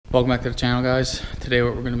Welcome back to the channel, guys. Today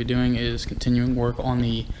what we're going to be doing is continuing work on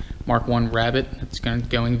the Mark 1 Rabbit. It's going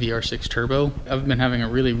VR6 turbo. I've been having a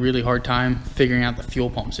really hard time figuring out the fuel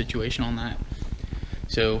pump situation on that.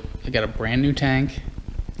 So I got a brand new tank,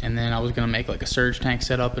 and then I was going to make like a surge tank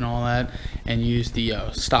setup and all that and use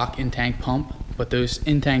the stock in-tank pump, but those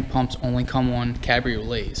in-tank pumps only come on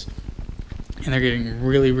cabriolets and they're getting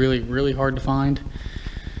really hard to find.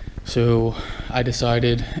 So I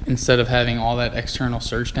decided, instead of having all that external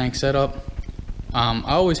surge tank set up, I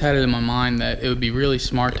always had it in my mind that it would be really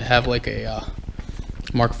smart to have like a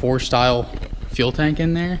Mark 4 style fuel tank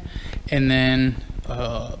in there. And then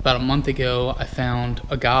about a month ago I found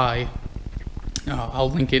a guy,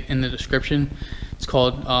 I'll link it in the description, it's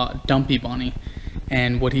called Dumpy Bunny,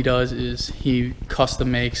 and what he does is he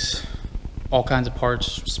custom makes all kinds of parts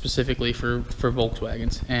specifically for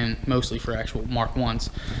Volkswagens and mostly for actual Mark 1s.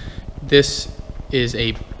 This is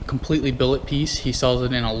a completely billet piece. He sells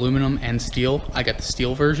it in aluminum and steel. I got the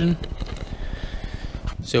steel version.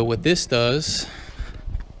 So what this does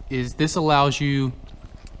is this allows you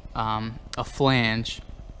a flange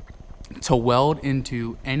to weld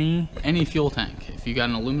into any fuel tank. If you got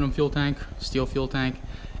an aluminum fuel tank, steel fuel tank,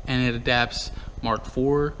 and it adapts Mark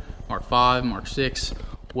 4, Mark 5, Mark 6,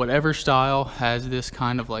 whatever style has this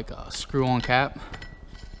kind of like a screw-on cap.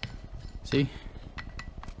 See?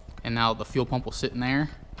 And now the fuel pump will sit in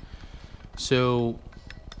there. So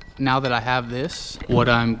now that I have this, what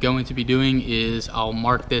I'm going to be doing is I'll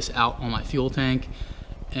mark this out on my fuel tank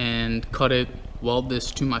and cut it, weld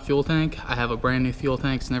this to my fuel tank. I have a brand new fuel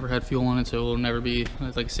tank. It's never had fuel in it, so it'll never be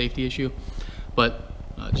like a safety issue. But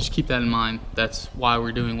just keep that in mind. That's why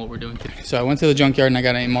we're doing what we're doing today. So I went to the junkyard and I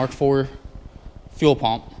got a Mark 4 fuel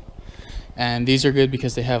pump, and these are good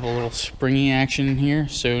because they have a little springy action in here,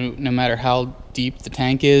 so no matter how deep the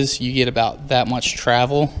tank is, you get about that much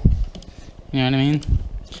travel, you know what I mean?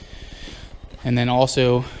 And then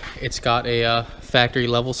also it's got a factory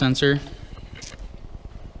level sensor.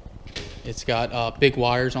 It's got big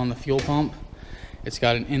wires on the fuel pump. It's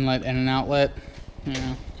got an inlet and an outlet. You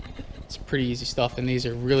know, it's pretty easy stuff, and these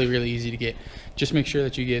are really easy to get. Just make sure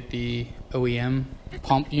that you get the OEM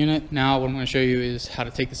pump unit. Now what I'm going to show you is how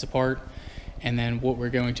to take this apart, and then what we're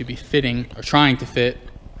going to be fitting or trying to fit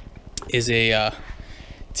is a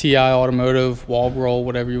TI Automotive wall roll,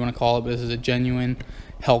 whatever you want to call it, but this is a genuine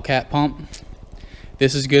Hellcat pump.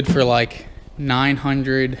 This is good for like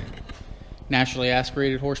 900 naturally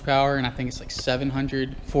aspirated horsepower, and I think it's like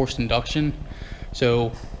 700 forced induction.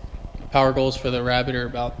 So power goals for the Rabbit are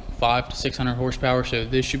about 500 to 600 horsepower, so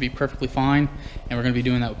this should be perfectly fine. And we're going to be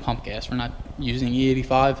doing that with pump gas. We're not using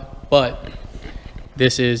E85, but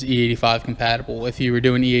this is E85 compatible. If you were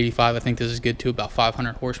doing E85, I think this is good to about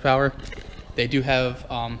 500 horsepower. They do have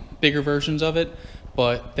bigger versions of it,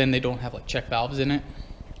 but then they don't have like check valves in it.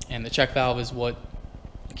 And the check valve is what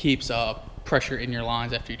keeps pressure in your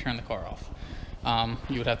lines after you turn the car off.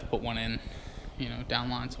 You would have to put one in, you know, down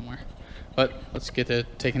line somewhere. But let's get to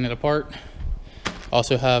taking it apart.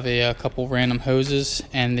 Also have a couple random hoses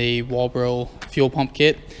and the Walbro fuel pump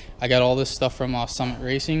kit. I got all this stuff from Summit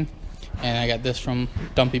Racing, and I got this from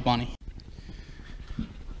Dumpy Bunny.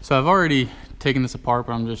 So I've already taken this apart,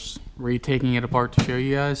 but I'm just retaking it apart to show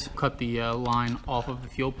you guys. Cut the line off of the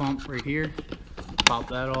fuel pump right here, pop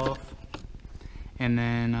that off, and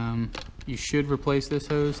then you should replace this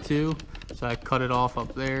hose too. So I cut it off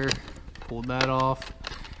up there, pulled that off,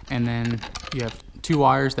 and then you have two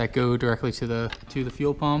wires that go directly to the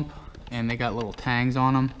fuel pump, and they got little tangs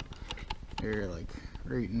on them. They're like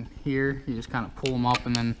right in here. You just kind of pull them up,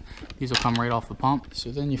 and then these will come right off the pump.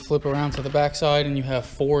 So then you flip around to the back side, and you have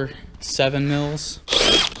 4 7 mils.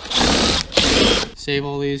 Save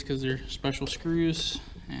all these because they're special screws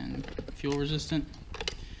and fuel resistant.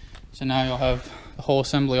 So now you'll have the whole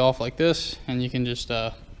assembly off like this, and you can just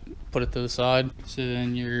put it to the side. So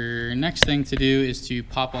then your next thing to do is to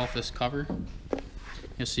pop off this cover.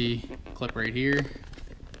 You'll see clip right here,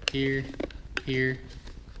 here, here,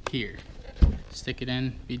 here. Stick it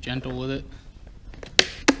in, be gentle with it.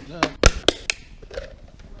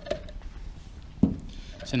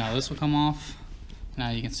 So now this will come off.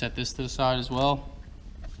 Now you can set this to the side as well.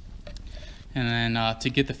 And then to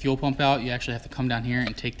get the fuel pump out, you actually have to come down here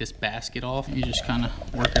and take this basket off. You just kind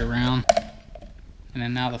of work it around. And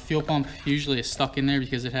then now the fuel pump usually is stuck in there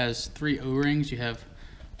because it has 3 O-rings. You have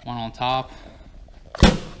one on top,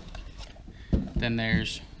 then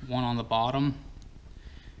there's one on the bottom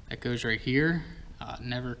that goes right here.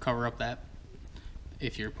 Never cover up that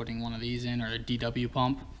if you're putting one of these in, or a DW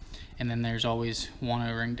pump. And then there's always one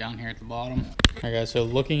O-ring down here at the bottom. Alright guys, so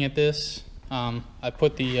looking at this, I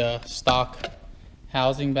put the stock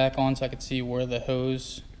housing back on so I could see where the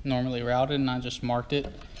hose normally routed, and I just marked it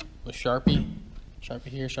with Sharpie. Sharpie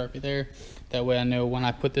here, Sharpie there. That way I know when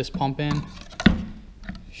I put this pump in,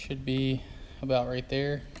 should be about right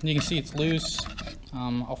there. You can see it's loose.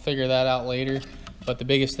 I'll figure that out later, but the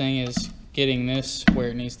biggest thing is getting this where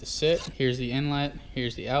it needs to sit. Here's the inlet,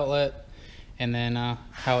 here's the outlet, and then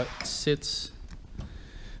how it sits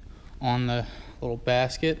on the little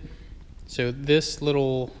basket. So this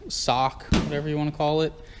little sock, whatever you want to call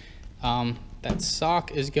it, that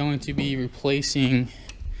sock is going to be replacing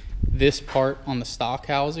this part on the stock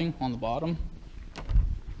housing on the bottom.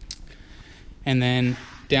 And then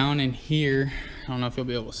down in here, I don't know if you'll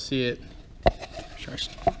be able to see it. Try to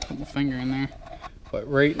put my finger in there. But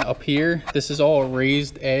right up here, this is all a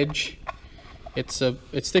raised edge. It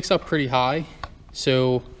sticks up pretty high.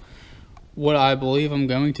 So what I believe I'm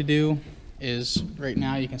going to do is, right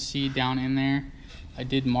now you can see down in there, I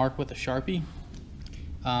did mark with a Sharpie.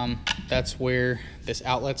 That's where this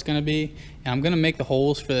outlet's gonna be. And I'm gonna make the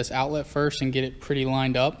holes for this outlet first and get it pretty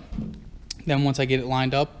lined up. Then once I get it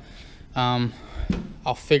lined up,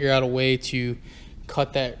 I'll figure out a way to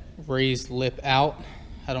cut that raised lip out.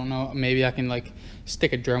 I don't know, maybe I can like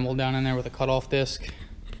stick a Dremel down in there with a cutoff disc.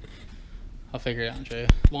 I'll figure it out and show you.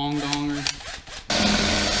 Long donger.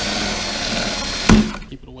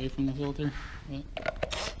 Keep it away from the filter.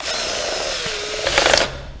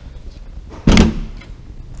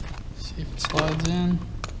 See if it slides in.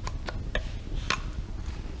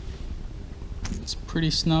 It's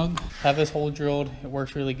pretty snug. Have this hole drilled, it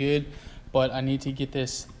works really good, but I need to get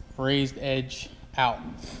this raised edge out.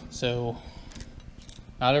 So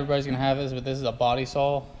not everybody's gonna have this, but this is a body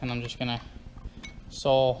saw, and I'm just gonna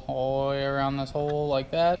saw all the way around this hole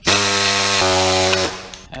like that.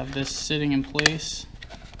 Have this sitting in place,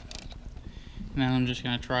 and then I'm just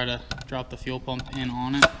gonna try to drop the fuel pump in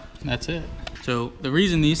on it. That's it. So the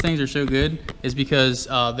reason these things are so good is because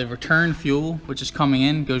the return fuel, which is coming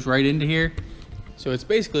in, goes right into here. So it's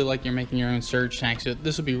basically like you're making your own surge tank. So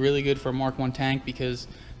this will be really good for a Mark 1 tank because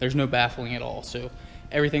there's no baffling at all. So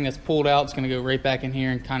everything that's pulled out is gonna go right back in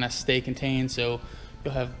here and kind of stay contained. So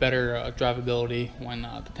you'll have better drivability when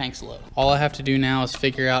the tank's low. All I have to do now is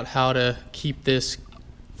figure out how to keep this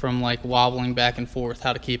from like wobbling back and forth,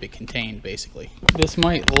 how to keep it contained basically. This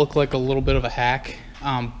might look like a little bit of a hack,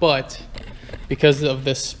 but because of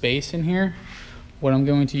this space in here, what I'm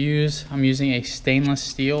going to use, I'm using a stainless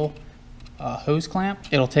steel hose clamp.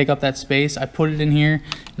 It'll take up that space. I put it in here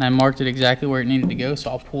and I marked it exactly where it needed to go. So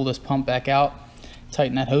I'll pull this pump back out,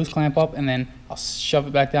 tighten that hose clamp up, and then I'll shove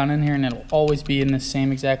it back down in here, and it'll always be in the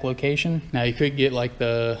same exact location. Now you could get like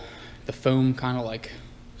the foam kind of like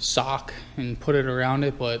sock and put it around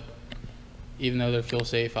it, but even though they're fuel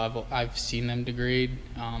safe, I've seen them degrade.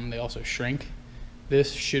 They also shrink.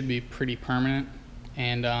 This should be pretty permanent,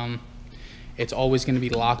 and it's always going to be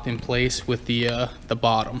locked in place with the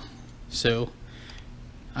bottom. So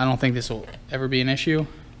I don't think this will ever be an issue,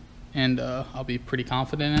 and I'll be pretty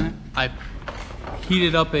confident in it. I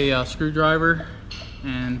heated up a screwdriver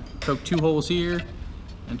and poked 2 holes here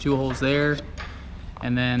and 2 holes there,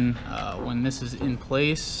 and then when this is in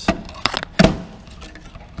place,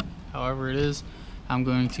 however it is, I'm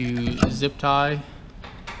going to zip tie.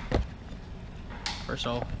 First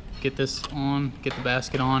I'll get this on, get the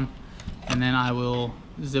basket on, and then I will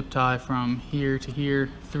zip tie from here to here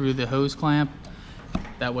through the hose clamp.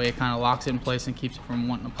 That way it kind of locks it in place and keeps it from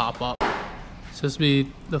wanting to pop up. So this will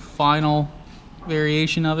be the final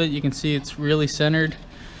variation of it. You can see it's really centered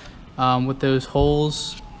with those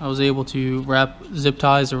holes. I was able to wrap zip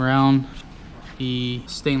ties around the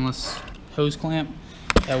stainless hose clamp.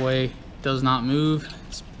 That way it does not move.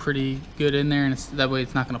 It's pretty good in there, and that way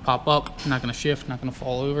it's not going to pop up, not going to shift, not going to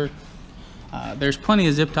fall over. There's plenty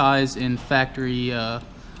of zip ties in factory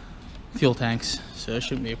fuel tanks, so it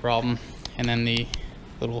shouldn't be a problem. And then the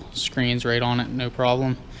little screens right on it, no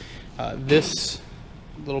problem. This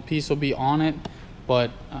little piece will be on it, but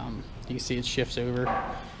you can see it shifts over.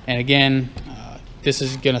 And again, this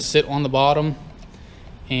is going to sit on the bottom,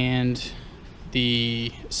 and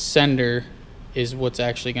the sender is what's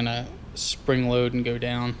actually going to spring load and go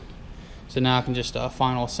down. So now I can just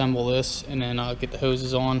final assemble this, and then get the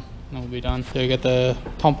hoses on, and we'll be done. So I got the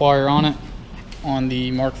pump wire on it. On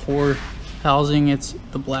the Mark 4 housing, it's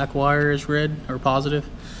the black wire is red or positive,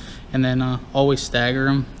 and then always stagger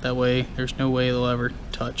them. That way there's no way they'll ever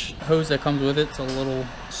touch. The hose that comes with it's a little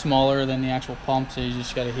smaller than the actual pump, so you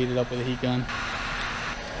just got to heat it up with a heat gun.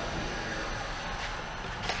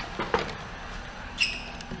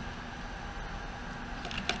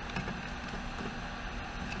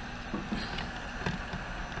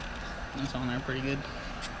 That's on there pretty good.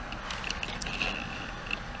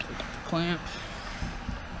 Clamp.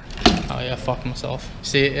 Oh yeah, fuck myself.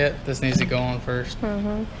 See it yet? This needs to go on first.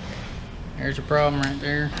 There's your problem right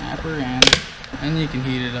there. Upper end. And you can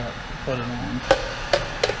heat it up. Put it on.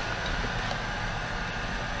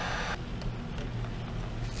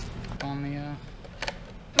 On the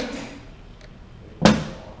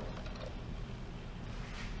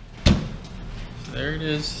there it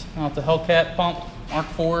is. Now the Hellcat pump, Mark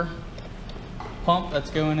 4 pump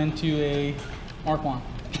that's going into a Mark 1.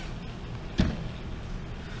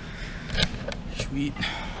 Sweet.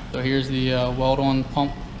 So here's the weld-on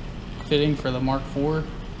pump fitting for the Mark 4,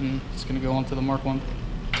 and it's going to go onto the Mark 1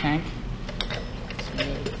 tank. See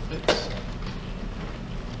how it fits.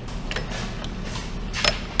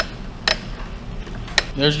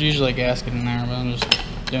 There's usually a gasket in there, but I'm just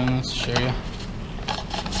doing this to show you.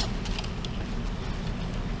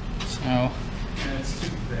 So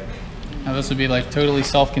now this would be like totally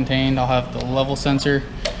self-contained. I'll have the level sensor,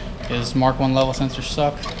 because Mark 1 level sensors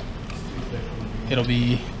suck. It'll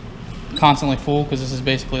be constantly full because this is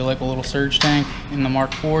basically like a little surge tank in the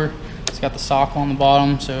Mark 4. It's got the sock on the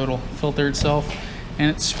bottom so it'll filter itself,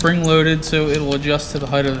 and it's spring loaded so it'll adjust to the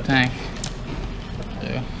height of the tank. So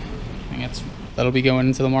I think that'll be going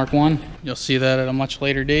into the Mark 1. You'll see that at a much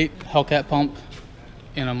later date. Hellcat pump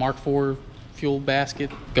in a Mark 4 fuel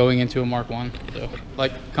basket going into a Mark 1. So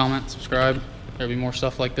like, comment, subscribe. There'll be more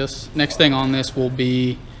stuff like this. Next thing on this will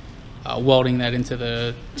be welding that into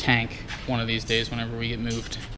the tank one of these days whenever we get moved.